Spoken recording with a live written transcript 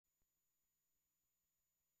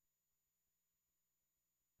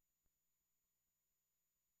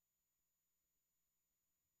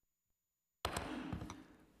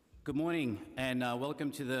Good morning, and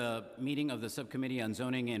welcome to the meeting of the Subcommittee on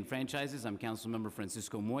Zoning and Franchises. I'm Councilmember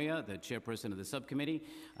Francisco Moya, the chairperson of the subcommittee,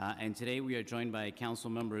 and today we are joined by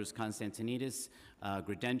Council Members Constantinidis,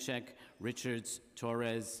 Grodenchik, Richards,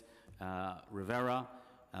 Torres, Rivera.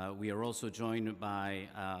 We are also joined by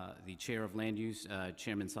the Chair of Land Use,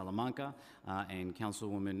 Chairman Salamanca, and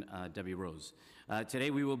Councilwoman Debbie Rose.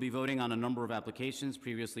 Today we will be voting on a number of applications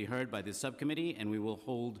previously heard by this subcommittee, and we will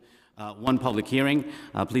hold one public hearing.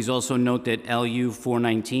 Please also note that LU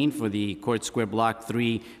 419 for the Court Square Block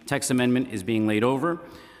 3 text amendment is being laid over.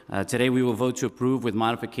 Today we will vote to approve with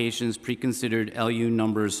modifications pre-considered LU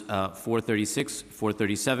numbers 436,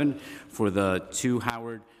 437 for the 2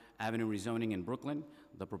 Howard Avenue rezoning in Brooklyn.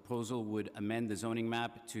 The proposal would amend the zoning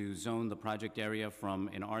map to zone the project area from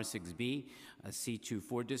an R6B, a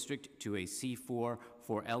C24 district, to a C4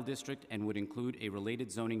 4L district, and would include a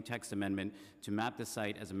related zoning text amendment to map the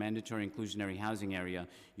site as a mandatory inclusionary housing area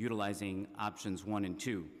utilizing options 1 and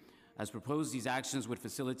 2. As proposed, these actions would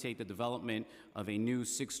facilitate the development of a new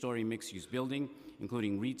 6-story mixed-use building,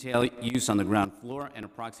 including retail use on the ground floor and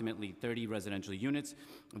approximately 30 residential units,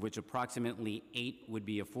 of which approximately 8 would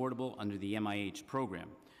be affordable under the MIH program.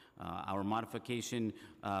 Our modification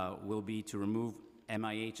will be to remove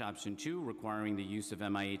MIH option 2, requiring the use of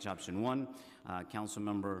MIH option 1.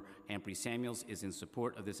 Councilmember Ampry Samuels is in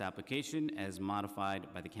support of this application as modified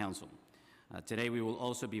by the council. Today we will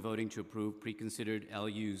also be voting to approve pre-considered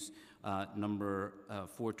LUs number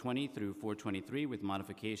 420 through 423 with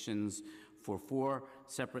modifications for 4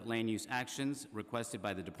 separate land use actions requested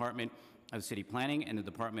by the Department of City Planning and the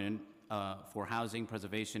Department for Housing,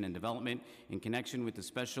 Preservation, and Development in connection with the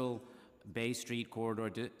Special Bay Street Corridor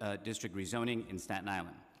District rezoning in Staten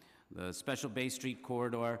Island. The Special Bay Street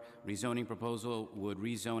Corridor rezoning proposal would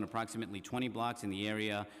rezone approximately 20 blocks in the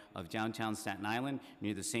area of downtown Staten Island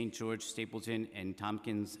near the St. George, Stapleton, and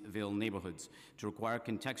Tompkinsville neighborhoods to require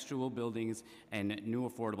contextual buildings and new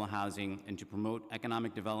affordable housing and to promote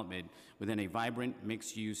economic development within a vibrant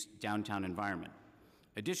mixed-use downtown environment.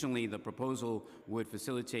 Additionally, the proposal would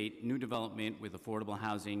facilitate new development with affordable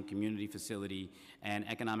housing, community facility, and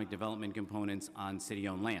economic development components on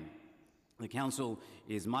city-owned land. The Council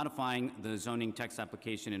is modifying the zoning text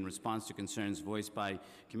application in response to concerns voiced by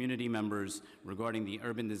community members regarding the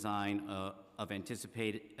urban design of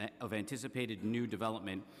anticipated new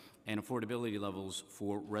development and affordability levels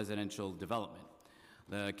for residential development.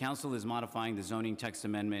 The Council is modifying the zoning text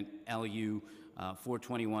amendment LU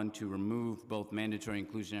 421 to remove both mandatory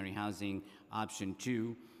inclusionary housing option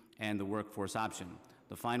 2 and the workforce option.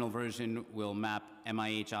 The final version will map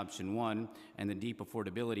MIH option 1 and the deep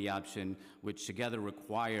affordability option, which together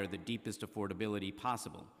require the deepest affordability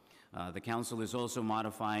possible. The Council is also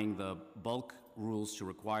modifying the bulk rules to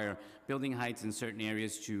require building heights in certain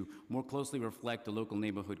areas to more closely reflect the local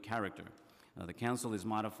neighborhood character. The Council is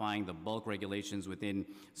modifying the bulk regulations within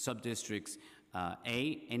subdistricts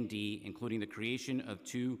A and D, including the creation of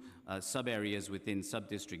 2 sub-areas within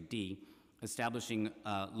subdistrict D, establishing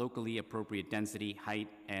locally appropriate density, height,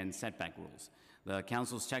 and setback rules. The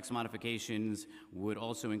Council's text modifications would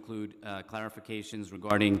also include clarifications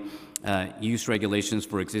regarding use regulations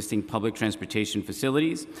for existing public transportation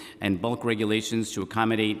facilities and bulk regulations to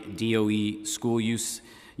accommodate DOE school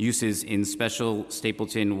uses in Special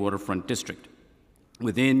Stapleton Waterfront District.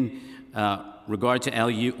 With regard to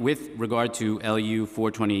LU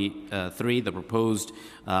 423, the proposed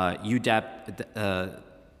UDAP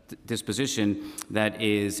disposition that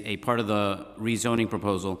is a part of the rezoning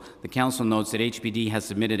proposal, the Council notes that HPD has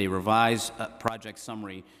submitted a revised project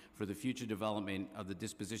summary for the future development of the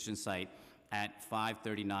disposition site at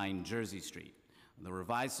 539 Jersey Street. The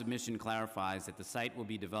revised submission clarifies that the site will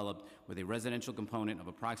be developed with a residential component of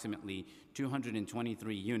approximately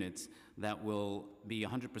 223 units that will be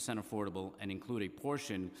 100% affordable and include a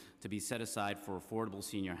portion to be set aside for affordable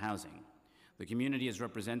senior housing. The community is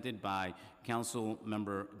represented by Council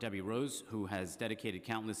Member Debbie Rose, who has dedicated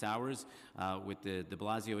countless hours with the de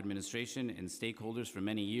Blasio administration and stakeholders for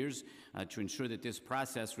many years to ensure that this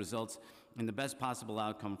process results in the best possible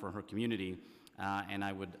outcome for her community. And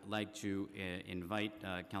I would like to invite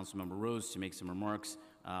Councilmember Rose to make some remarks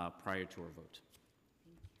prior to our vote.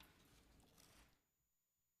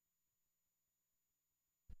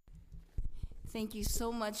 Thank you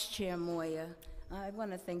so much, Chair Moya. I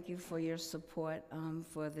want to thank you for your support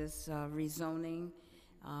for this rezoning.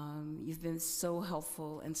 You've been so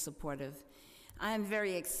helpful and supportive. I am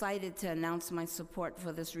very excited to announce my support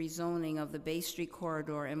for this rezoning of the Bay Street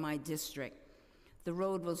corridor in my district. The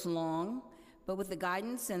road was long, but with the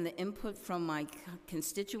guidance and the input from my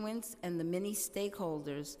constituents and the many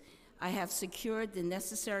stakeholders, I have secured the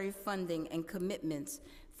necessary funding and commitments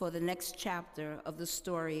for the next chapter of the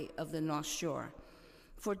story of the North Shore.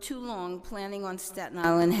 For too long, planning on Staten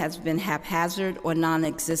Island has been haphazard or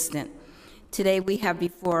non-existent. Today, we have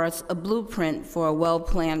before us a blueprint for a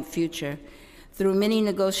well-planned future. Through many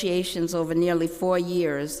negotiations over nearly 4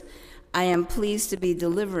 years, I am pleased to be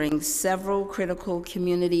delivering several critical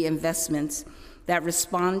community investments that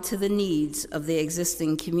respond to the needs of the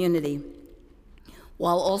existing community,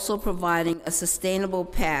 while also providing a sustainable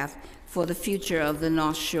path for the future of the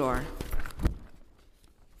North Shore.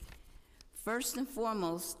 First and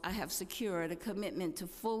foremost, I have secured a commitment to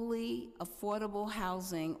fully affordable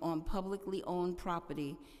housing on publicly owned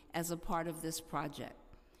property as a part of this project.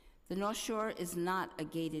 The North Shore is not a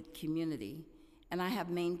gated community, and I have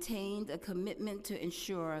maintained a commitment to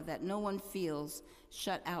ensure that no one feels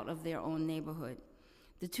shut out of their own neighborhood.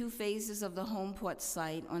 The 2 phases of the Homeport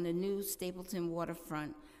site on the new Stapleton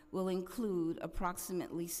waterfront will include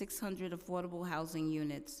approximately 600 affordable housing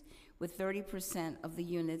units, with 30% of the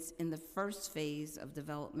units in the first phase of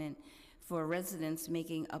development for residents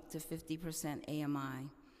making up to 50% AMI,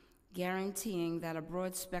 guaranteeing that a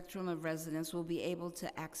broad spectrum of residents will be able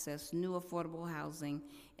to access new affordable housing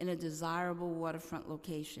in a desirable waterfront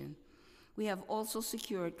location. We have also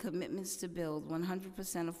secured commitments to build 100%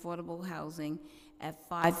 affordable housing at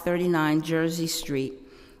 539 Jersey Street,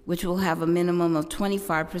 which will have a minimum of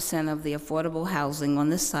 25% of the affordable housing on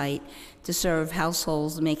the site to serve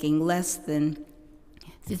households making less than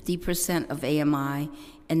 50% of AMI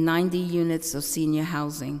and 90 units of senior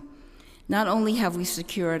housing. Not only have we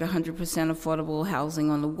secured 100% affordable housing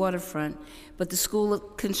on the waterfront, but the School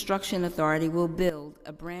Construction Authority will build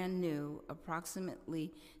a brand new,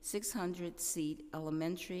 approximately 600-seat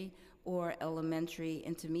elementary or elementary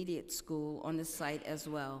intermediate school on the site as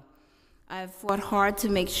well. I have fought hard to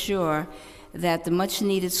make sure that the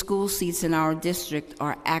much-needed school seats in our district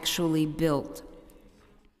are actually built.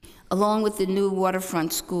 Along with the new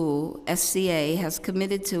waterfront school, SCA has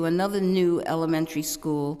committed to another new elementary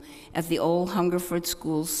school at the old Hungerford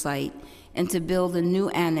School site and to build a new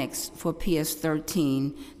annex for PS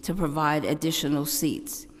 13 to provide additional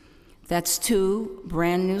seats. That's 2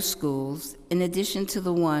 brand new schools, in addition to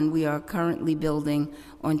the one we are currently building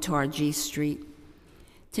on Targee Street.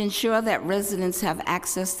 To ensure that residents have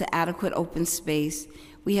access to adequate open space,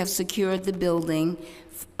 we have secured the building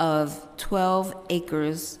of 12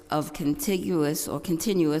 acres of continuous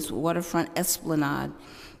waterfront esplanade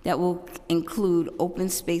that will include open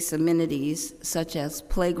space amenities such as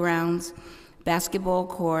playgrounds, basketball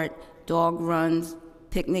court, dog runs,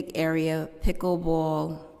 picnic area,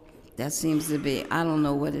 pickleball. That seems to be, I don't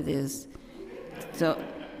know what it is. So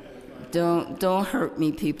don't hurt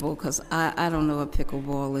me, people, because I don't know what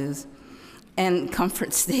pickleball is. And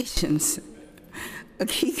comfort stations. A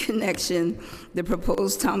key connection, the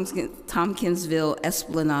proposed Tompkinsville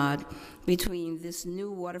Esplanade between this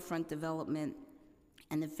new waterfront development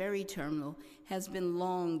and the ferry terminal has been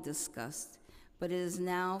long discussed, but it is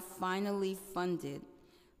now finally funded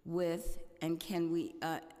with, and can we,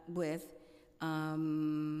 I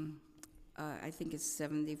think it's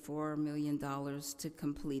 $74 million to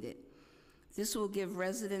complete it. This will give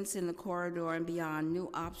residents in the corridor and beyond new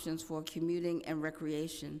options for commuting and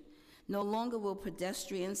recreation. No longer will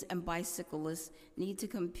pedestrians and bicyclists need to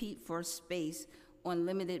compete for space on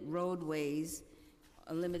limited roadways.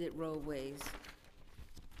 The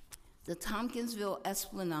Tompkinsville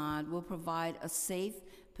Esplanade will provide a safe,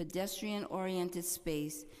 pedestrian-oriented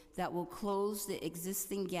space that will close the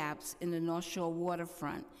existing gaps in the North Shore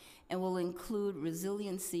waterfront and will include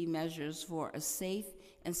resiliency measures for a safe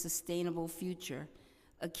and sustainable future,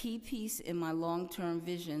 a key piece in my long-term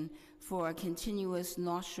vision for a continuous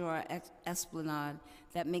North Shore esplanade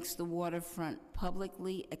that makes the waterfront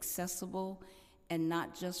publicly accessible and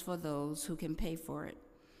not just for those who can pay for it.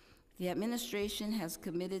 The administration has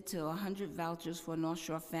committed to 100 vouchers for North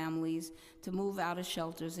Shore families to move out of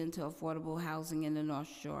shelters into affordable housing in the North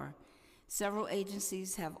Shore. Several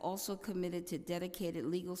agencies have also committed to dedicated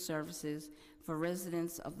legal services for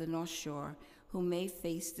residents of the North Shore who may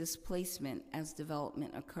face displacement as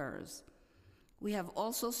development occurs. We have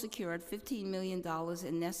also secured $15 million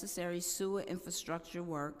in necessary sewer infrastructure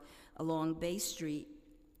work along Bay Street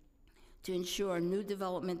to ensure new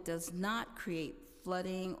development does not create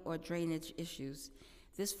flooding or drainage issues.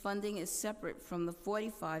 This funding is separate from the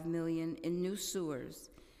 $45 million in new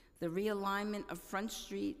sewers, the realignment of Front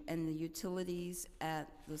Street, and the utilities at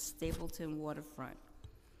the Stapleton waterfront.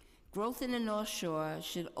 Growth in the North Shore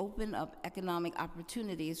should open up economic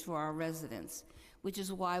opportunities for our residents, which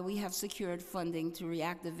is why we have secured funding to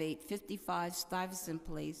reactivate 55 Stuyvesant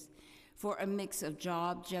Place for a mix of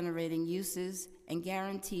job-generating uses and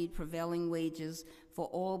guaranteed prevailing wages for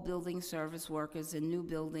all building service workers in new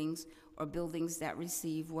buildings or buildings that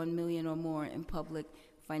receive $1 million or more in public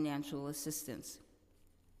financial assistance.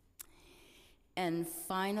 And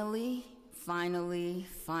finally,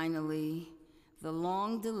 the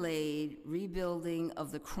long-delayed rebuilding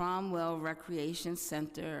of the Cromwell Recreation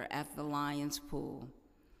Center at the Lions Pool.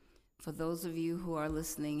 For those of you who are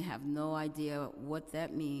listening, have no idea what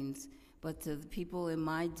that means, but to the people in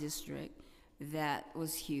my district, that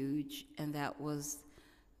was huge, and that was,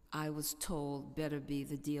 I was told, better be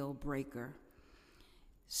the deal breaker.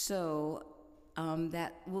 So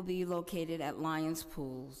that will be located at Lions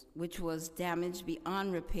Pools, which was damaged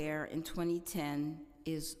beyond repair in 2010,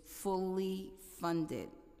 is fully funded.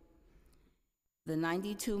 The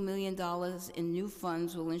 $92 million in new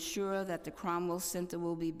funds will ensure that the Cromwell Center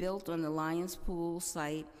will be built on the Lions Pool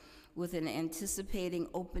site with an anticipating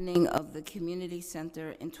opening of the community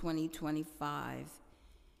center in 2025.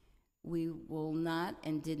 We will not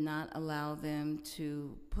and did not allow them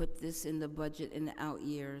to put this in the budget in the out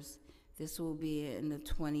years. This will be in the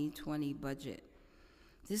 2020 budget.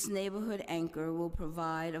 This neighborhood anchor will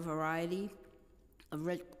provide a variety of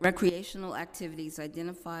recreational activities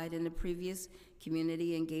identified in the previous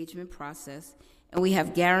community engagement process, and we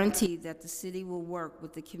have guaranteed that the city will work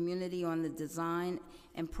with the community on the design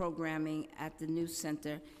and programming at the new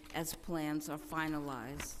center as plans are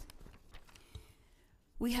finalized.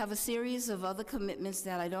 We have a series of other commitments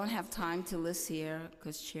that I don't have time to list here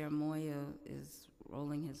because Chair Moya is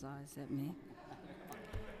rolling his eyes at me.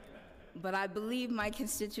 But I believe my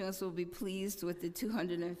constituents will be pleased with the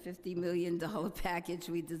 $250 million package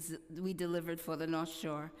we delivered for the North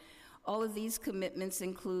Shore. All of these commitments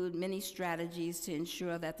include many strategies to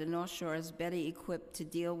ensure that the North Shore is better equipped to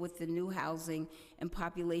deal with the new housing and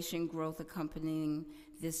population growth accompanying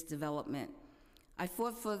this development. I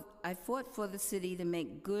fought for the city to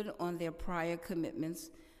make good on their prior commitments.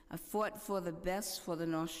 I fought for the best for the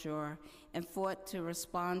North Shore and fought to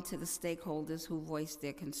respond to the stakeholders who voiced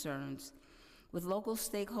their concerns. With local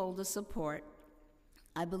stakeholder support,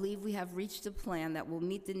 I believe we have reached a plan that will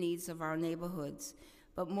meet the needs of our neighborhoods,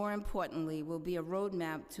 but more importantly, will be a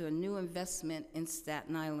roadmap to a new investment in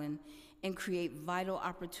Staten Island and create vital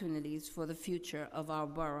opportunities for the future of our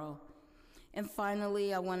borough. And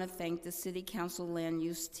finally, I want to thank the City Council Land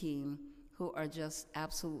Use team, who are just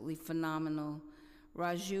absolutely phenomenal.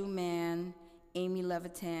 Raju Mann, Amy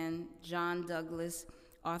Levitan, John Douglas,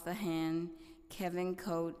 Arthur Hand, Kevin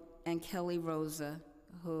Coate, and Kelly Rosa,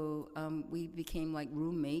 who we became like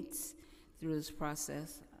roommates through this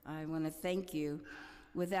process. I want to thank you.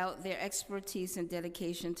 Without their expertise and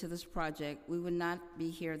dedication to this project, we would not be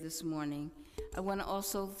here this morning. I want to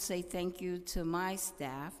also say thank you to my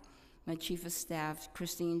staff, my Chief of Staff,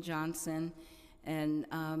 Christine Johnson, and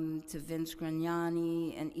to Vince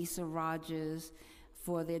Grignani and Issa Rogers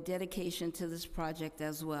for their dedication to this project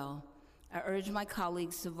as well. I urge my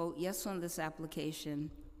colleagues to vote yes on this application,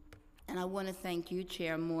 and I want to thank you,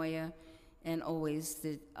 Chair Moya, and always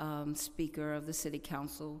the Speaker of the City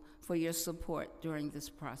Council for your support during this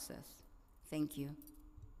process. Thank you.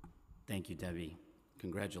 Thank you, Debbie.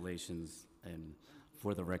 Congratulations, and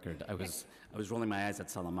for the record, I was rolling my eyes at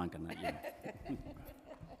Salamanca, not you.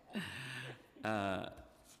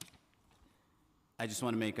 I just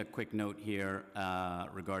want to make a quick note here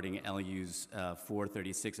regarding LUs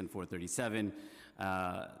 436 and 437.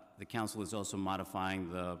 The council is also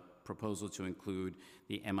modifying the proposal to include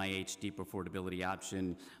the MIH deep affordability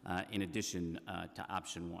option in addition to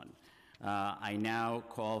option 1. I now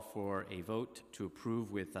call for a vote to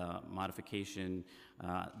approve with modification,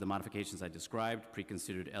 the modifications I described,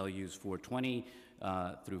 preconsidered LUs 420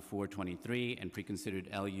 through 423, and preconsidered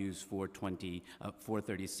LUs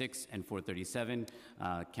 436 and 437.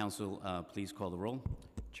 Council, please call the roll.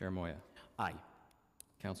 Chair Moya. Aye.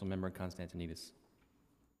 Councilmember Constantinides.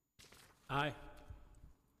 Aye.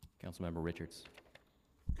 Councilmember Richards.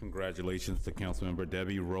 Congratulations to Councilmember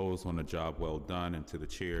Debbie Rose on a job well done, and to the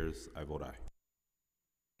chairs, I vote aye.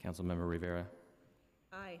 Councilmember Rivera.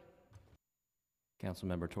 Aye.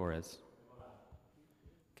 Councilmember Torres.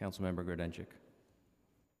 Councilmember Grodenchik.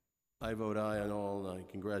 I vote aye on all. I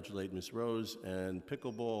congratulate Ms. Rose. And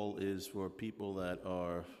pickleball is for people that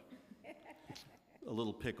are a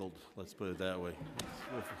little pickled, let's put it that way.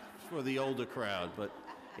 It's for the older crowd, but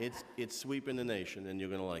it's sweeping the nation, and you're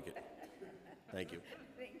going to like it. Thank you.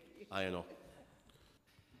 Aye and all.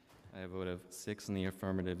 I have a vote of 6 in the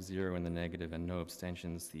affirmative, 0 in the negative, and no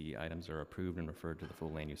abstentions. The items are approved and referred to the full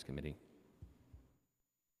Land Use Committee.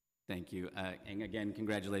 Thank you. And again,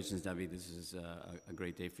 congratulations, Debbie. This is a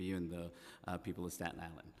great day for you and the people of Staten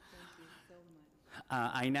Island. Thank you so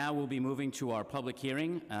I now will be moving to our public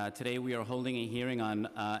hearing. Today we are holding a hearing on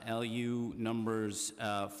LU numbers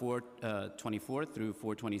 424 through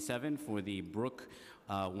 427 for the Brook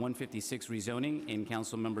 156 rezoning in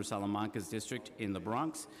Councilmember Salamanca's district in the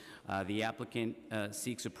Bronx. The applicant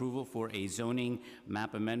seeks approval for a zoning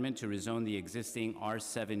map amendment to rezone the existing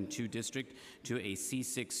R7-2 district to a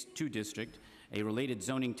C6-2 district, a related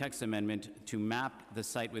zoning text amendment to map the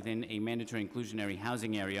site within a mandatory inclusionary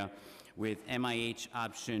housing area with MIH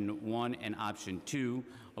option 1 and option 2,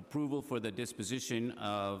 approval for the disposition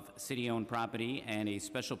of city-owned property, and a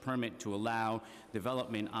special permit to allow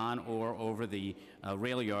development on or over the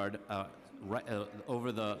rail yard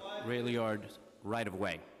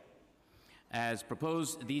right-of-way. As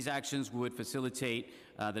proposed, these actions would facilitate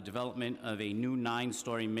the development of a new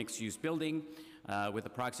 9-story mixed-use building with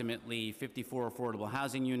approximately 54 affordable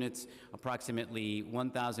housing units, approximately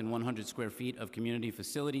 1,100 square feet of community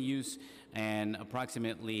facility use, and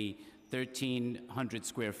approximately 1,300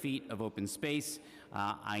 square feet of open space.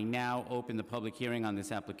 I now open the public hearing on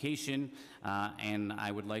this application, and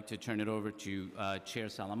I would like to turn it over to Chair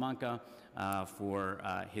Salamanca for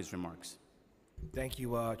his remarks. Thank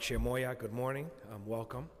you, Chair Moya. Good morning.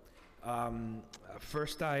 Welcome.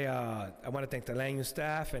 First, I want to thank the land use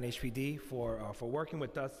staff and HPD for working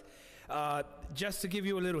with us. Just to give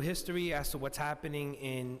you a little history as to what's happening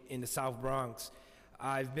in the South Bronx,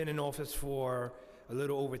 I've been in office for a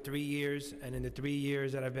little over 3 years, and in the 3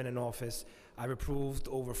 years that I've been in office, I've approved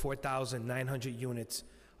over 4,900 units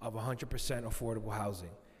of 100% affordable housing,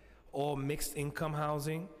 all mixed income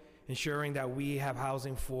housing, ensuring that we have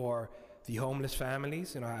housing for the homeless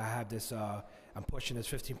families. You know, I have this, I'm pushing this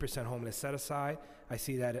 15% homeless set aside. I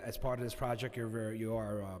see that as part of this project, you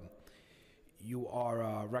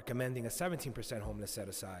are recommending a 17% homeless set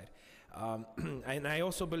aside. And I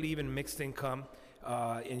also believe in mixed income,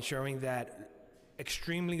 ensuring that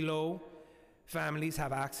extremely low families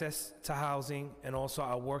have access to housing, and also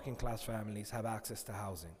our working class families have access to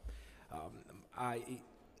housing.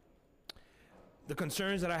 The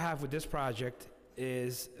concerns that I have with this project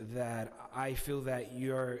is that I feel that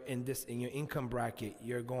you're in your income bracket,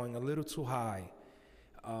 you're going a little too high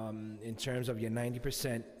in terms of your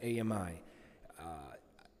 90% AMI.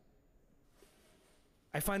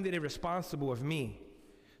 I find it irresponsible of me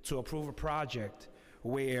to approve a project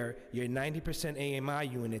where your 90% AMI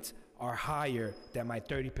units are higher than my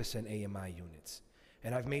 30% AMI units.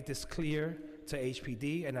 And I've made this clear to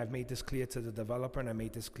HPD, and I've made this clear to the developer, and I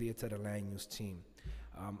made this clear to the land use team.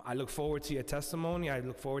 I look forward to your testimony. I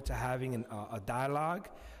look forward to having a dialogue.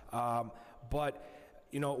 But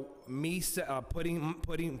you know, me setting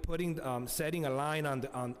a line on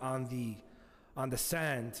the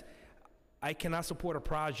sand, I cannot support a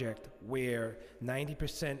project where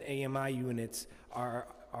 90% AMI units are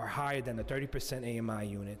higher than the 30% AMI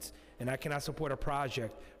units, and I cannot support a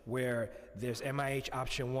project where there's MIH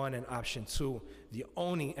option 1 and option 2. The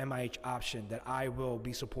only MIH option that I will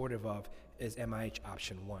be supportive of is MIH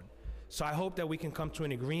option 1. So I hope that we can come to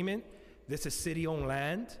an agreement. This is city-owned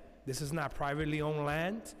land. This is not privately owned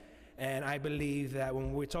land. And I believe that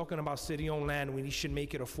when we're talking about city-owned land, we should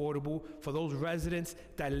make it affordable for those residents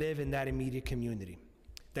that live in that immediate community.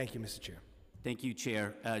 Thank you, Mr. Chair. Thank you,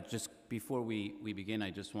 Chair. Just before we begin, I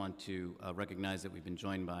just want to recognize that we've been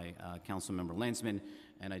joined by Councilmember Landsman,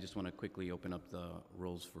 and I just want to quickly open up the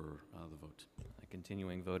rolls for the vote. A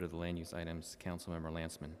continuing vote of the land use items, Councilmember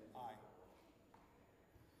Landsman.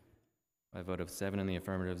 By a vote of 7 in the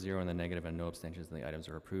affirmative, 0 in the negative, and no abstentions, the items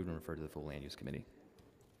are approved and referred to the full land use committee.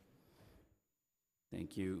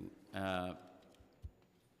 Thank you.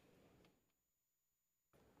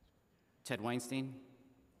 Ted Weinstein?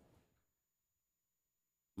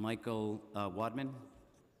 Michael Wadman?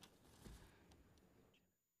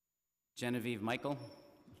 Genevieve Michael?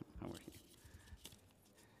 How are you?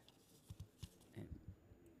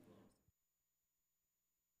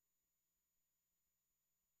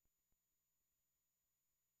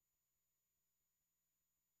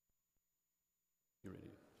 You're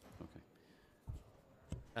ready.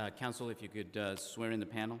 Okay. Council, if you could swear in the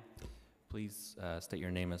panel. Please state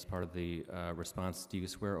your name as part of the response. Do you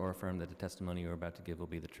swear or affirm that the testimony you're about to give will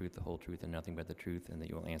be the truth, the whole truth, and nothing but the truth, and that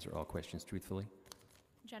you will answer all questions truthfully?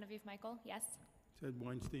 Genevieve Michael, yes. Ted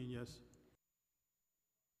Weinstein, yes.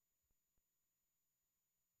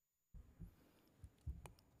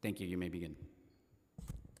 Thank you. You may begin.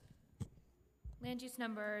 Land use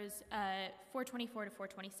numbers 424 to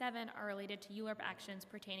 427 are related to ULURP actions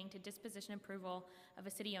pertaining to disposition approval of a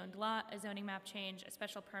city-owned lot, a zoning map change, a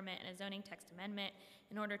special permit, and a zoning text amendment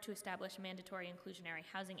in order to establish a mandatory inclusionary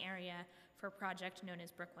housing area for a project known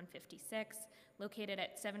as Brook 156, located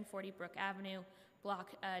at 740 Brook Avenue,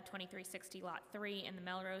 Block 2360, Lot 3, in the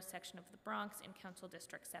Melrose section of the Bronx in Council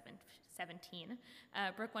District 17.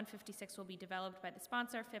 Brook 156 will be developed by the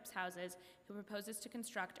sponsor, Phipps Houses, who proposes to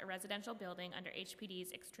construct a residential building under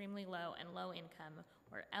HPD's Extremely Low and Low Income,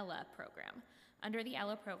 or ELLA, program. Under the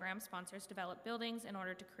ELLA program, sponsors develop buildings in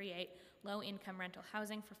order to create low-income rental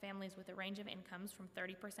housing for families with a range of incomes from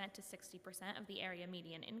 30% to 60% of the area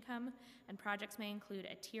median income, and projects may include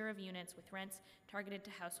a tier of units with rents targeted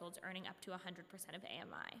to households earning up to 100% of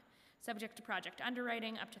AMI. Subject to project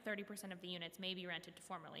underwriting, up to 30% of the units may be rented to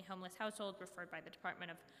formerly homeless households referred by the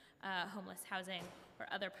Department of Homeless Housing or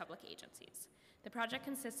other public agencies. The project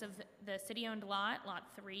consists of the city-owned lot,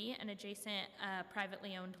 Lot 3, and adjacent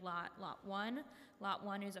privately owned lot, Lot 1. Lot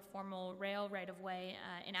 1 is a formal rail right-of-way,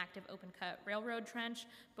 inactive open-cut railroad trench.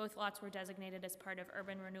 Both lots were designated as part of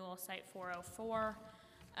Urban Renewal Site 404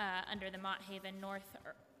 under the Mott Haven North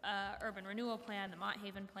Urban Renewal Plan, the Mott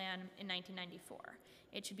Haven Plan, in 1994.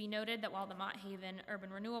 It should be noted that while the Mott Haven Urban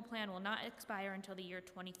Renewal Plan will not expire until the year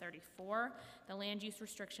 2034, the land use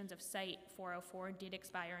restrictions of Site 404 did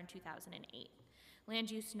expire in 2008.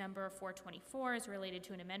 Land use number 424 is related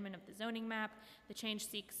to an amendment of the zoning map. The change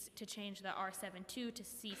seeks to change the R72 to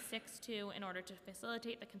C62 in order to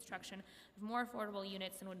facilitate the construction of more affordable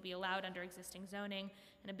units than would be allowed under existing zoning,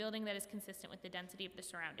 and a building that is consistent with the density of the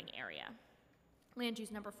surrounding area. Land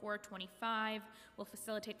use number 425 will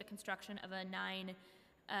facilitate the construction of a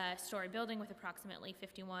 9-story building with approximately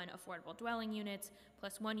 51 affordable dwelling units,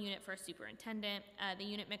 plus 1 unit for a superintendent. The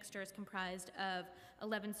unit mixture is comprised of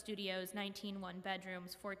 11 studios, 19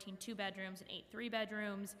 one-bedrooms, 14 two-bedrooms, and 8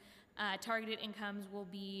 three-bedrooms. Targeted incomes will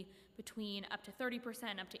be between up to 30%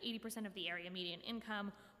 and up to 80% of the area median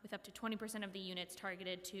income, with up to 20% of the units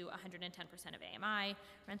targeted to 110% of AMI.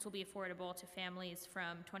 Rents will be affordable to families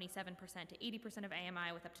from 27% to 80% of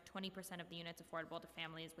AMI, with up to 20% of the units affordable to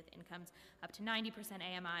families with incomes up to 90%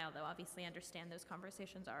 AMI, although obviously understand those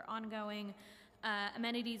conversations are ongoing.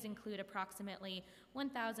 Amenities include approximately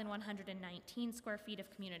 1,119 square feet of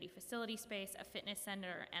community facility space, a fitness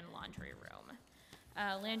center, and laundry room.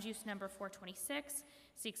 Land use number 426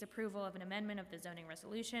 seeks approval of an amendment of the zoning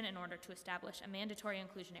resolution in order to establish a mandatory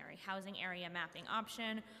inclusionary housing area mapping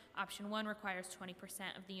option. Option 1 requires 20%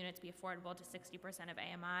 of the units be affordable to 60% of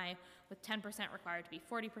AMI, with 10% required to be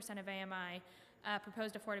 40% of AMI.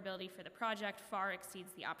 Proposed affordability for the project far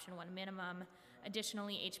exceeds the option 1 minimum.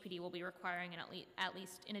 Additionally, HPD will be requiring at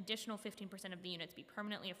least an additional 15% of the units be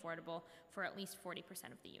permanently affordable for at least 40%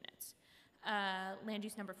 of the units. Land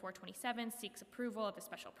use number 427 seeks approval of a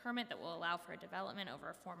special permit that will allow for a development over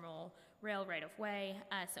a formal rail right-of-way.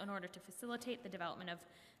 So in order to facilitate the development of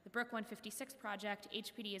the Brook 156 project,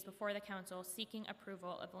 HPD is before the council seeking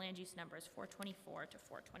approval of land use numbers 424 to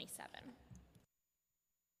 427.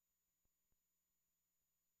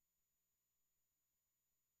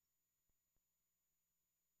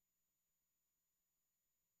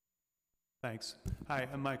 Thanks. Hi,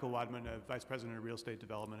 I'm Michael Wadman, Vice President of Real Estate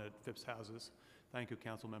Development at Phipps Houses. Thank you,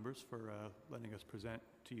 council members, for letting us present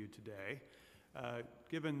to you today.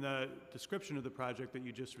 Given the description of the project that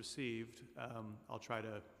you just received, I'll try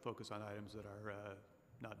to focus on items that are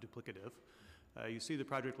not duplicative. You see the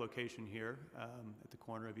project location here at the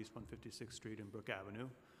corner of East 156th Street and Brook Avenue.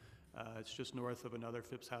 It's just north of another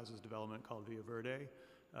Phipps Houses development called Villa Verde,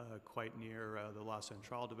 quite near the La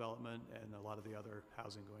Centrale development and a lot of the other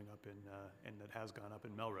housing going up in, and that has gone up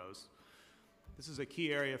in Melrose. This is a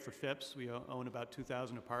key area for Phipps. We own about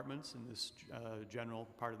 2,000 apartments in this general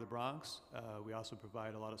part of the Bronx. We also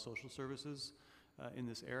provide a lot of social services in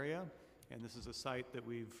this area, and this is a site that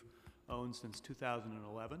we've owned since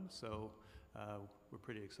 2011, so we're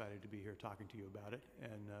pretty excited to be here talking to you about it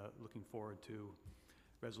and looking forward to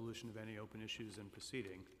resolution of any open issues and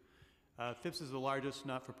proceeding. Phipps is the largest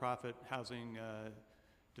not-for-profit housing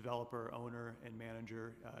developer, owner, and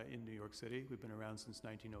manager in New York City. We've been around since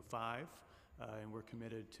 1905, and we're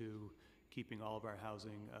committed to keeping all of our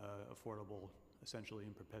housing affordable, essentially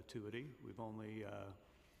in perpetuity. We've only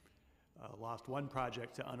lost one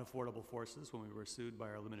project to unaffordable forces when we were sued by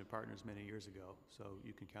our limited partners many years ago, so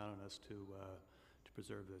you can count on us to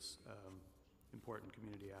preserve this important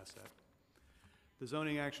community asset. The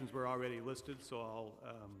zoning actions were already listed, so I'll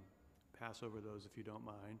pass over those if you don't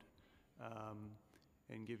mind,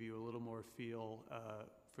 and give you a little more feel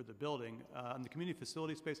for the building. On the community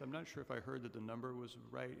facility space, I'm not sure if I heard that the number was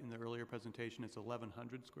right in the earlier presentation. It's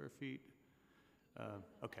 1,100 square feet.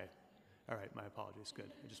 Okay. All right, my apologies.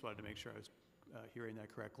 Good. I just wanted to make sure I was hearing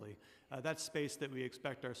that correctly. That's space that we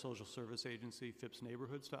expect our social service agency, Phipps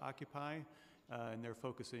Neighborhoods, to occupy. and they're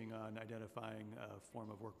focusing on identifying a form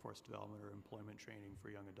of workforce development or employment training for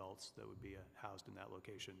young adults that would be housed in that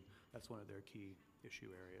location. That's one of their key issue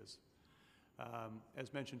areas.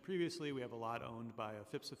 As mentioned previously, we have a lot owned by a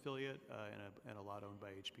FIPS affiliate and a lot owned by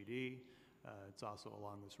HPD. It's also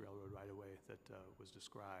along this railroad right-of-way that was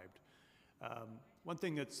described. One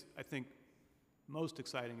thing that's, I think, most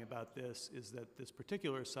exciting about this is that this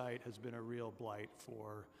particular site has been a real blight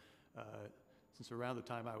for, since around the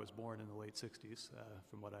time I was born in the late 60s,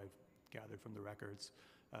 from what I've gathered from the records.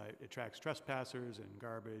 It attracts trespassers and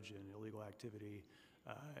garbage and illegal activity,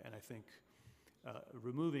 and I think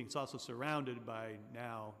it's also surrounded by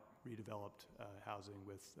now redeveloped housing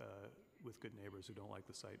with good neighbors who don't like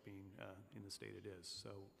the site being in the state it is. So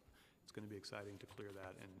it's going to be exciting to clear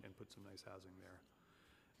that and put some nice housing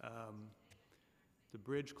there. The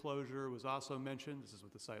bridge closure was also mentioned. This is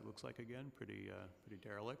what the site looks like again, pretty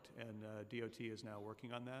derelict. And DOT is now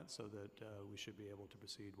working on that so that we should be able to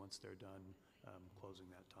proceed once they're done closing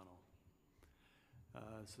that tunnel.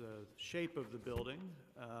 It's the shape of the building.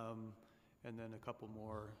 And then a couple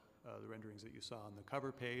more, the renderings that you saw on the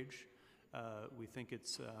cover page. We think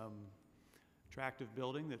it's attractive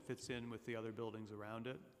building that fits in with the other buildings around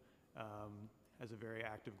it. Has a very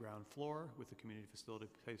active ground floor with the community facility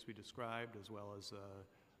space we described, as well as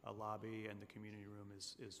a lobby, and the community room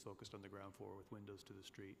is focused on the ground floor with windows to the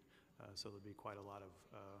street. So there'll be quite a lot of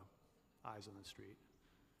eyes on the street.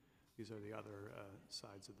 These are the other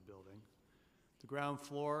sides of the building. The ground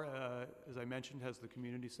floor, as I mentioned, has the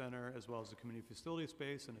community center as well as the community facility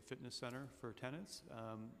space and a fitness center for tenants.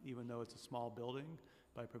 Even though it's a small building,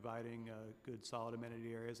 by providing good solid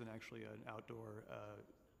amenity areas and actually an outdoor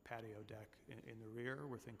patio deck in the rear,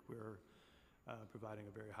 we think we're providing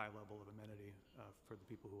a very high level of amenity for the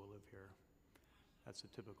people who will live here. That's a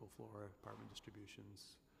typical floor, apartment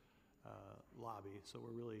distributions, lobby. So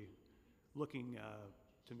we're really looking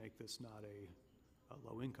to make this not a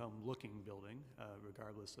low-income looking building,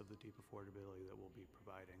 regardless of the deep affordability that we'll be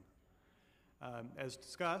providing. As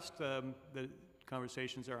discussed, the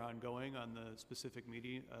conversations are ongoing on the specific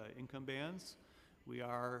median income bands. We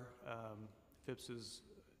are, FIPS is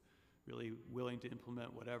really willing to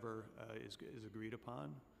implement whatever is agreed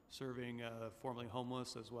upon, serving formerly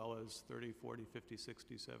homeless as well as 30, 40, 50,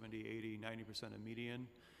 60, 70, 80, 90% of median.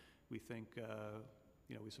 We think,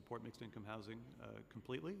 we support mixed income housing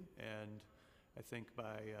completely, and I think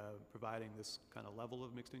by providing this kind of level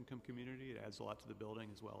of mixed income community, it adds a lot to the building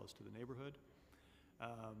as well as to the neighborhood.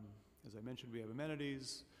 As I mentioned, we have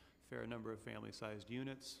amenities, a fair number of family-sized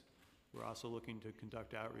units. We're also looking to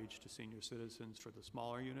conduct outreach to senior citizens for the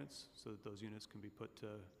smaller units so that those units can be put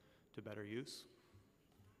to better use.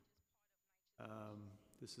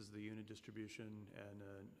 This is the unit distribution and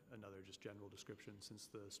another just general description since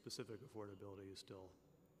the specific affordability is still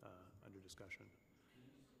under discussion.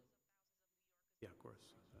 Yeah, of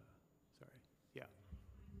course. Sorry. Yeah.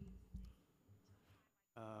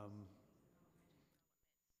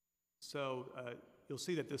 So you'll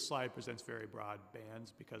see that this slide presents very broad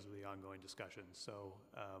bands because of the ongoing discussions. So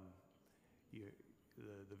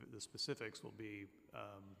the specifics will be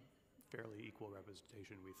fairly equal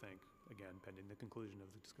representation, we think, again, pending the conclusion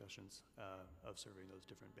of the discussions of serving those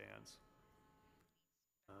different bands.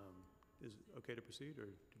 Is it okay to proceed, or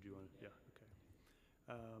did you want to? Yeah, okay.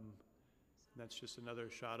 That's just another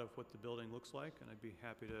shot of what the building looks like, and I'd be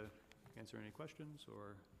happy to answer any questions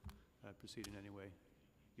or proceed in any way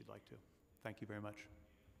you'd like to. Thank you very much.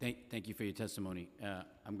 Thank you for your testimony.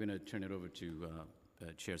 I'm going to turn it over to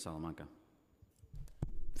Chair Salamanca.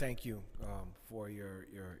 Thank you for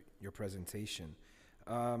your presentation.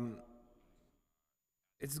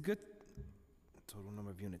 It's good. Total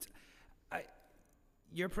number of units.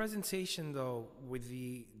 Your presentation, though, with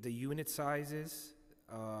the unit sizes,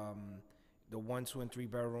 the 1, 2, and 3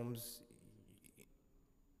 bedrooms.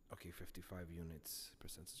 Okay, 55 units,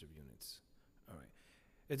 percentage of units. All right.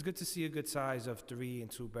 It's good to see a good size of 3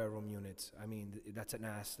 and 2 bedroom units. I mean, that's an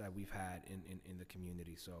ask that we've had in the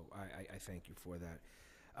community, so I thank you for that.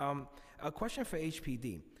 A question for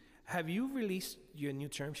HPD. Have you released your new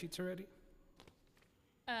term sheets already?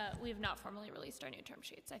 We have not formally released our new term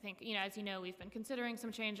sheets. I think, as you know, we've been considering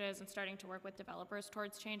some changes and starting to work with developers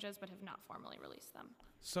towards changes, but have not formally released them.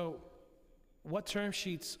 So what term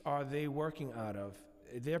sheets are they working out of?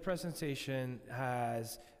 Their presentation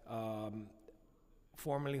has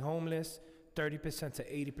formerly homeless, 30% to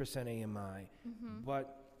 80% AMI,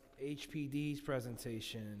 but HPD's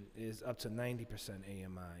presentation is up to 90%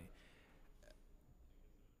 AMI.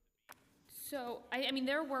 So, I mean,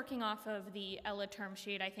 they're working off of the ELA term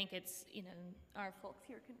sheet. I think it's, you know, our folks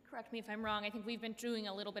here can correct me if I'm wrong. I think we've been doing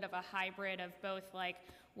a little bit of a hybrid of both like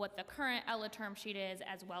what the current ELA term sheet is,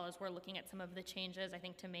 as well as we're looking at some of the changes, I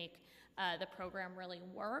think, to make the program really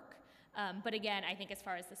work. But again, I think as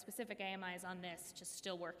far as the specific AMIs on this, just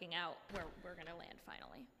still working out where we're gonna land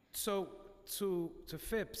finally. So to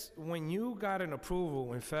Phipps, when you got an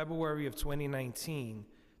approval in February of 2019,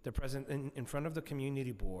 in front of the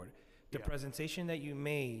community board, the presentation that you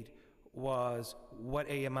made was what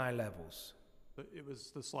AMI levels? But it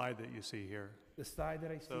was the slide that you see here. The slide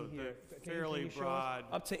that I see So here. the Can fairly you show us? broad.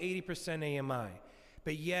 Up to 80% AMI.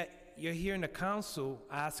 But yet, you're here in the council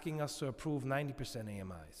asking us to approve 90%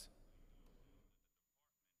 AMIs.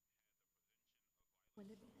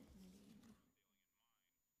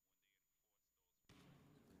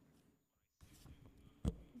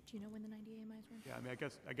 Do you know when the 90 AMIs were? Yeah, I mean,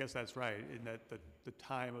 I guess that's right, in that the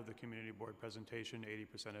time of the community board presentation,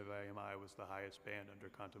 80% of AMI was the highest band under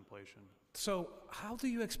contemplation. So how do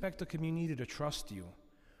you expect the community to trust you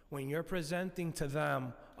when you're presenting to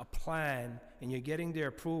them a plan and you're getting their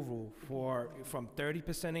approval from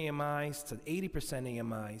 30% AMIs to 80%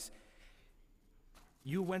 AMIs?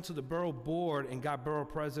 You went to the borough board and got borough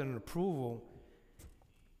president approval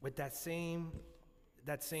with that same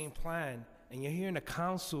plan, and you're here in the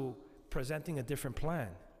council presenting a different plan.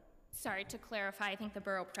 Sorry, to clarify, I think the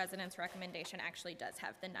borough president's recommendation actually does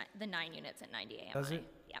have the 9 units at 90 AMI. Does it?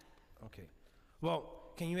 Yep. Okay.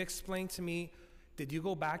 Well, can you explain to me, did you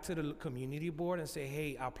go back to the community board and say,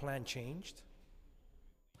 hey, our plan changed?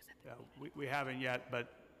 Yeah, we haven't yet,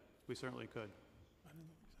 but we certainly could.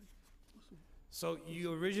 So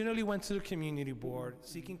you originally went to the community board,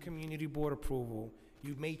 seeking community board approval.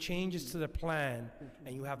 You've made changes to the plan,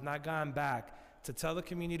 and you have not gone back to tell the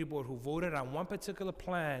community board who voted on one particular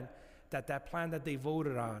plan that plan that they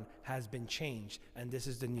voted on has been changed, and this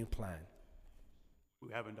is the new plan. We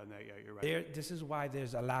haven't done that yet, you're right. This is why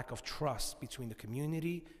there's a lack of trust between the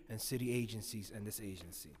community and city agencies and this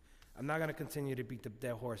agency. I'm not gonna continue to beat the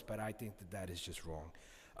dead horse, but I think that is just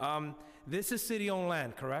wrong. This is city-owned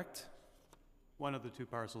land, correct? One of the two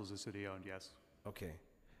parcels is city-owned, yes. Okay.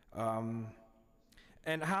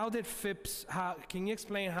 And how did Phipps, can you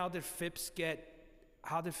explain how did Phipps,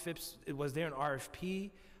 was there an RFP?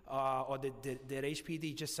 Or did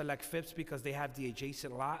HPD just select Phipps because they have the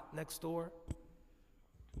adjacent lot next door?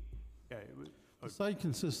 Yeah, The site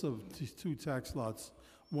consists of these two tax lots.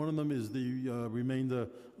 One of them is the remainder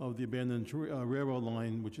of the abandoned railroad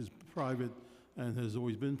line, which is private and has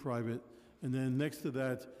always been private. And then next to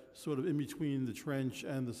that, sort of in between the trench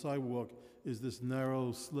and the sidewalk, is this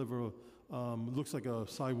narrow sliver, looks like a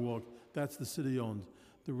sidewalk. That's the city-owned.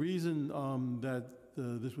 The reason that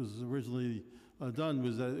this was originally done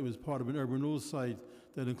was that it was part of an urban renewal site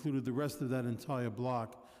that included the rest of that entire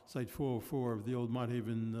block, Site 404 of the old Mott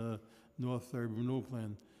Haven North Urban Renewal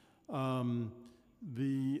Plan.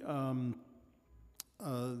 The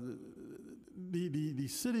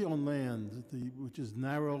city-owned land, which is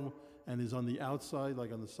narrow and is on the outside,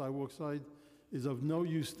 like on the sidewalk side, is of no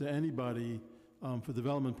use to anybody for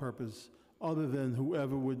development purpose other than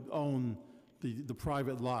whoever would own the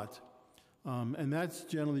private lot. And that's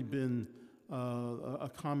generally been a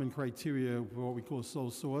common criteria for what we call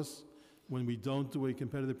sole source when we don't do a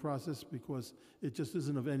competitive process, because it just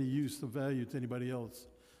isn't of any use or value to anybody else.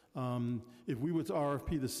 If we were to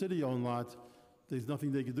RFP the city-owned lot, there's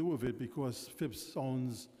nothing they could do with it because Phipps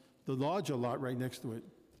owns the larger lot right next to it.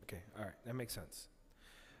 Okay, all right, that makes sense.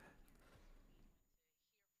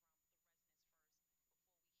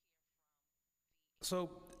 So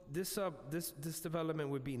this development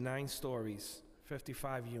would be 9 stories,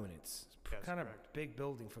 55 units. That's Kind of correct. big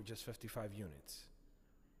building for just 55 units.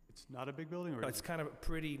 It's not a big building, or It's kind of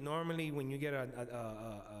pretty, normally when you get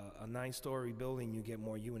a 9-story building, you get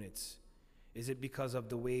more units. Is it because of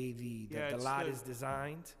the way the it's lot the- is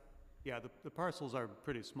designed? Yeah, the parcels are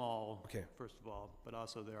pretty small, Okay. first of all, but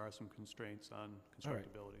also there are some constraints on All right.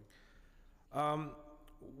 constructability.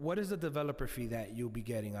 What is the developer fee that you'll be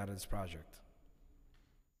getting out of this project?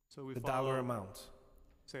 So we The follow. dollar amount,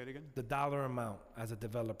 Say it again? the dollar amount as a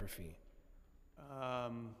developer fee.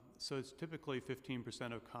 So it's typically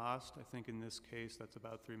 15% of cost. I think in this case, that's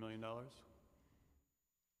about $3 million.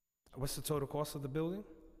 What's the total cost of the building,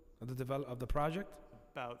 of the project?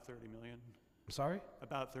 About 30 million. I'm sorry?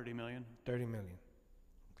 About 30 million. 30 million.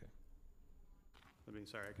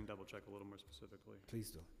 Sorry, I can double check a little more specifically.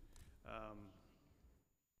 Please do.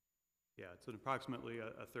 Yeah, it's approximately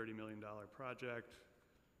a $30 million project.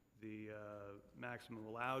 The maximum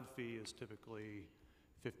allowed fee is typically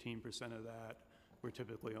 15% of that. We're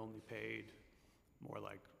typically only paid more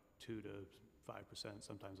like 2 to 5%,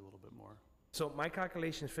 sometimes a little bit more. So my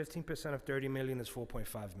calculation is 15% of 30 million is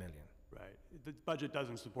 4.5 million. Right. The budget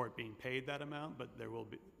doesn't support being paid that amount, but there will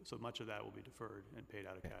be, so much of that will be deferred and paid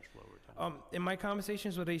out of cash flow over time. In my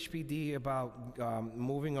conversations with HPD about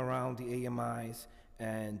moving around the AMIs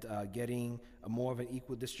and getting more of an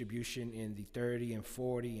equal distribution in the 30 and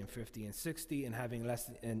 40 and 50 and 60 and having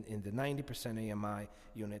less in the 90% AMI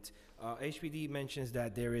units, HPD mentions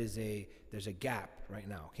that there's a gap right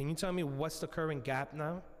now. Can you tell me what's the current gap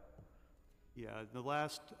now? Yeah, the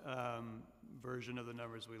last version of the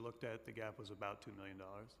numbers we looked at, the gap was about $2 million.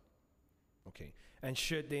 Okay. And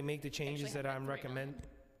should they make the changes Actually, that like I'm 3 recommend?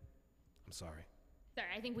 I'm sorry. Sorry,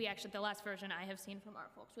 I think the last version I have seen from our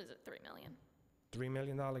folks was at 3 million. $3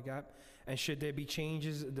 million gap? And should there be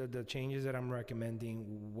changes, the changes that I'm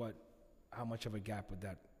recommending, how much of a gap would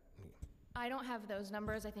that mean? I don't have those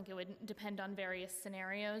numbers. I think it would depend on various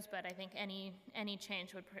scenarios, but I think any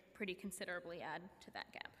change would pretty considerably add to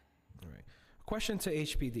that gap. All right. Question to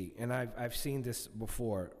HPD, and I've seen this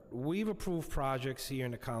before. We've approved projects here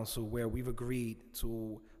in the council where we've agreed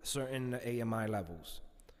to certain AMI levels.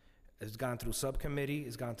 It's gone through subcommittee,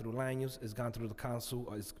 it's gone through land use, it's gone through the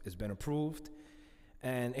council, it's been approved,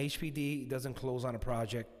 and HPD doesn't close on a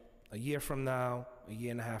project a year from now, a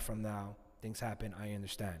year and a half from now. Things happen, I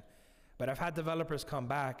understand. But I've had developers come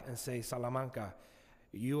back and say, Salamanca,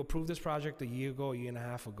 you approved this project a year ago, a year and a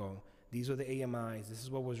half ago. These are the AMIs. This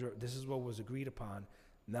is what was agreed upon.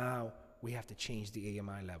 Now we have to change the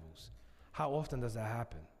AMI levels. How often does that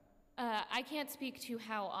happen? I can't speak to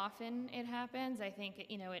how often it happens. I think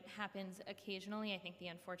it happens occasionally. I think the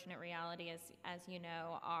unfortunate reality is, as you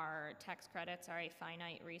know, our tax credits are a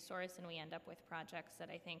finite resource, and we end up with projects that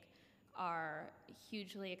I think are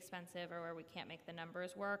hugely expensive or where we can't make the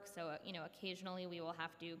numbers work. So occasionally we will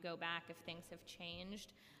have to go back if things have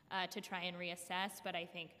changed to try and reassess. But I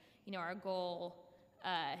think our goal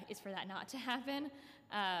is for that not to happen,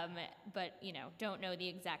 but don't know the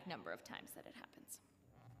exact number of times that it happens.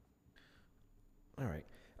 All right.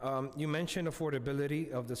 You mentioned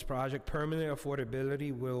affordability of this project. Permanent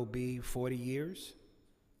affordability will be 40 years?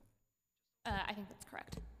 I think that's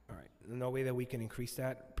correct. All right. No way that we can increase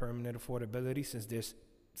that permanent affordability since there's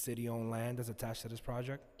city-owned land that's attached to this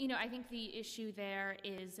project? I think the issue there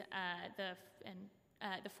is the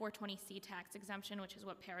 420C tax exemption, which is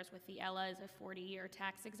what pairs with the ELA, is a 40-year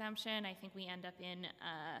tax exemption. I think we end up in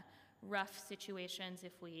rough situations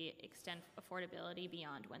if we extend affordability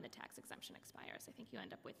beyond when the tax exemption expires. I think you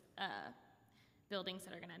end up with buildings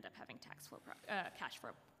that are going to end up having cash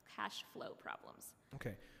flow problems.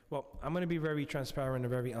 Okay. Well, I'm going to be very transparent and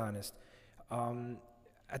very honest.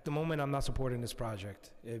 At the moment, I'm not supporting this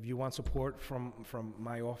project. If you want support from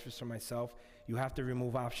my office or myself, you have to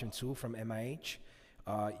remove option 2 from MIH.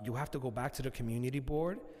 You have to go back to the community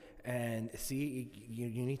board and see,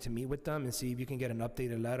 you need to meet with them and see if you can get an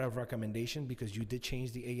updated letter of recommendation because you did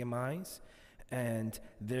change the AMIs. And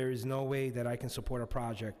there is no way that I can support a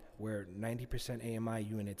project where 90% AMI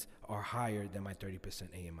units are higher than my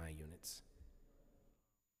 30% AMI units.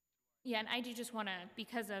 Yeah, and I do just want to,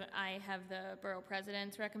 because I have the borough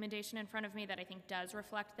president's recommendation in front of me that I think does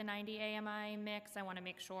reflect the 90 AMI mix, I want to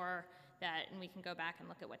make sure that, and we can go back and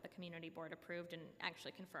look at what the community board approved and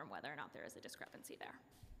actually confirm whether or not there is a discrepancy there.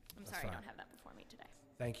 I'm sorry, I don't have that before me today.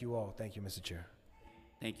 Thank you all. Thank you, Mr. Chair.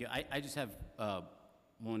 Thank you. I just have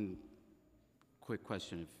one quick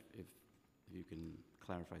question, if you can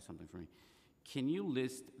clarify something for me. Can you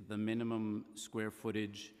list the minimum square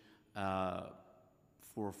footage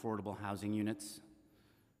for affordable housing units?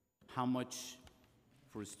 How much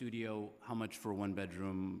for a studio, how much for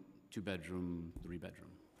 1-bedroom, 2-bedroom, 3-bedroom?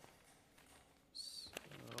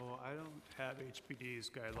 So I don't have HPD's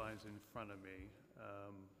guidelines in front of me.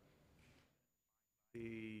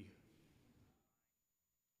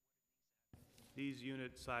 These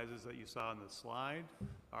unit sizes that you saw on the slide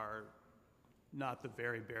are not the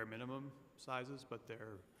very bare minimum sizes, but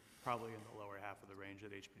they're probably in the lower half of the range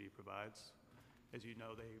that HPD provides. As you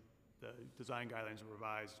know, the design guidelines were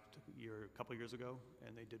revised a couple years ago,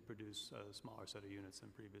 and they did produce a smaller set of units than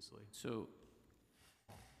previously. So,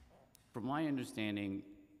 from my understanding,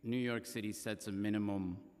 New York City sets a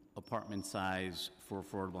minimum apartment size for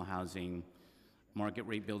affordable housing. Market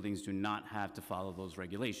rate buildings do not have to follow those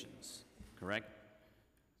regulations, correct?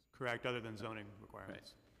 Correct, other than zoning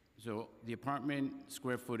requirements. Right. So the apartment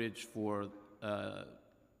square footage for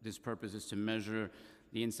this purpose is to measure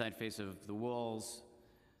the inside face of the walls.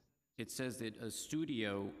 It says that a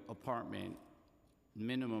studio apartment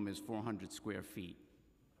minimum is 400 square feet.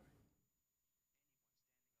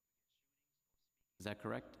 Is that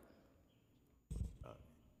correct?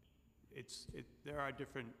 there are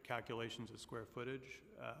different calculations of square footage.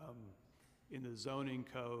 In the zoning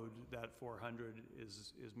code, that 400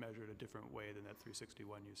 is measured a different way than that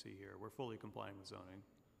 361 you see here. We're fully complying with zoning.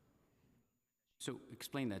 So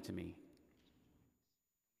explain that to me.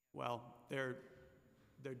 Well, they're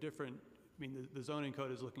different. I mean, the zoning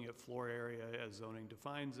code is looking at floor area as zoning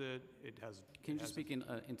defines it. It has. Can you just speak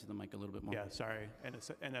into the mic a little bit more? Yeah, sorry.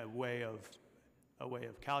 And a way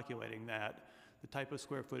of calculating that. The type of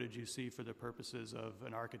square footage you see for the purposes of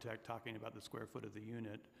an architect talking about the square foot of the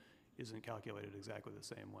unit isn't calculated exactly the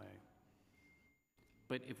same way.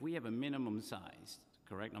 But if we have a minimum size,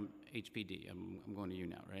 correct? I'm HPD, I'm going to you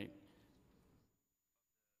now, right?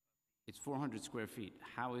 It's 400 square feet.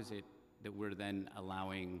 How is it that we're then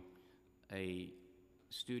allowing a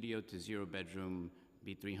studio to 0 bedroom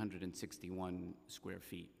be 361 square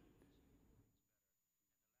feet?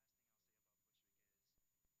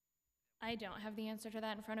 I don't have the answer to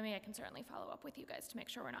that in front of me. I can certainly follow up with you guys to make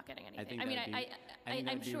sure we're not getting anything. think I'm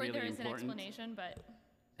that'd be sure really there is an important. explanation, but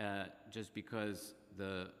Just because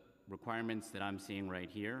the requirements that I'm seeing right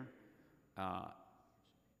here,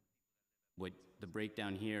 what the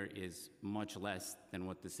breakdown here is much less than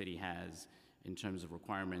what the city has in terms of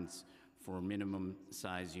requirements for a minimum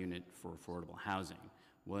size unit for affordable housing.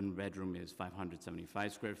 1 bedroom is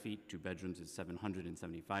 575 square feet, 2 bedrooms is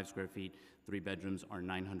 775 square feet, 3 bedrooms are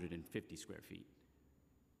 950 square feet.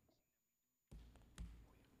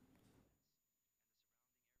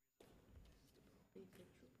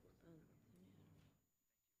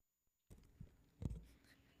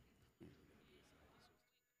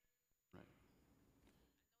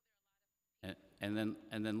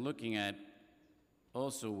 And then looking at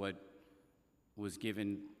also what was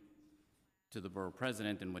given to the borough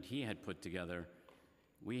president and what he had put together,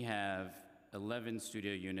 we have 11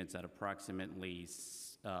 studio units at approximately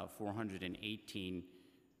 418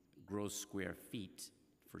 gross square feet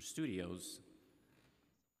for studios.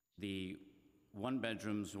 The 1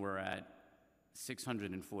 bedrooms were at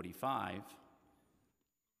 645,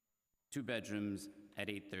 2 bedrooms at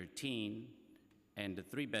 813, and the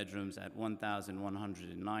 3 bedrooms at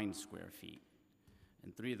 1,109 square feet.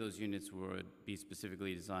 And 3 of those units would be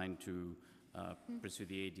specifically designed to pursue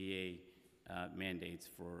the ADA mandates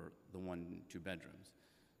for the 1 and 2 bedrooms.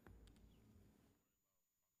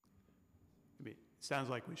 I mean, it sounds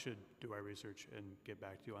like we should do our research and get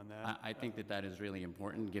back to you on that. I think that is really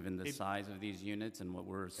important, given the size of these units and what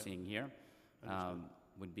we're seeing here.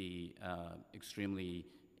 Would be extremely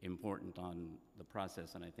important on the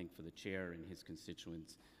process, and I think for the chair and his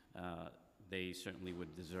constituents, they certainly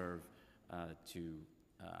would deserve to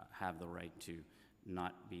have the right to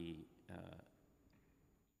not be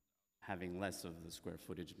having less of the square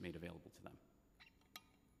footage made available to them.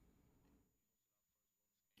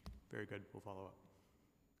 Very good. We'll follow up.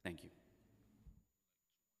 Thank you.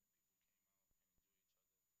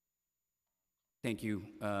 Thank you.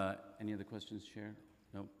 Any other questions, Chair?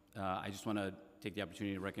 No. I just want to take the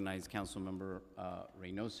opportunity to recognize Councilmember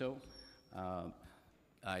Reynoso.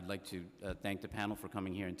 I'd like to thank the panel for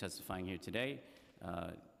coming here and testifying here today.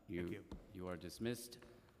 Thank you. You are dismissed.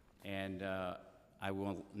 And I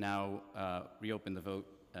will now reopen the vote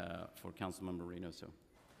for Councilmember Reynoso.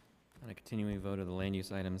 On a continuing vote of the land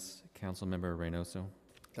use items, Councilmember Reynoso.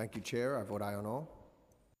 Thank you, Chair. I vote aye on all.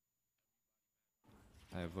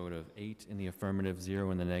 I have a vote of 8 in the affirmative,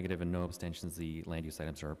 0 in the negative, and no abstentions. The land use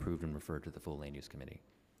items are approved and referred to the full land use committee.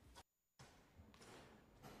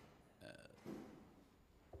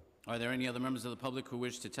 Are there any other members of the public who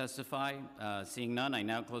wish to testify? Seeing none, I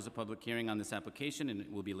now close the public hearing on this application, and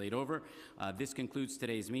it will be laid over. This concludes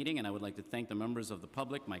today's meeting, and I would like to thank the members of the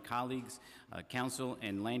public, my colleagues, council,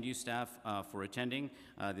 and land use staff for attending.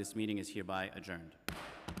 This meeting is hereby adjourned.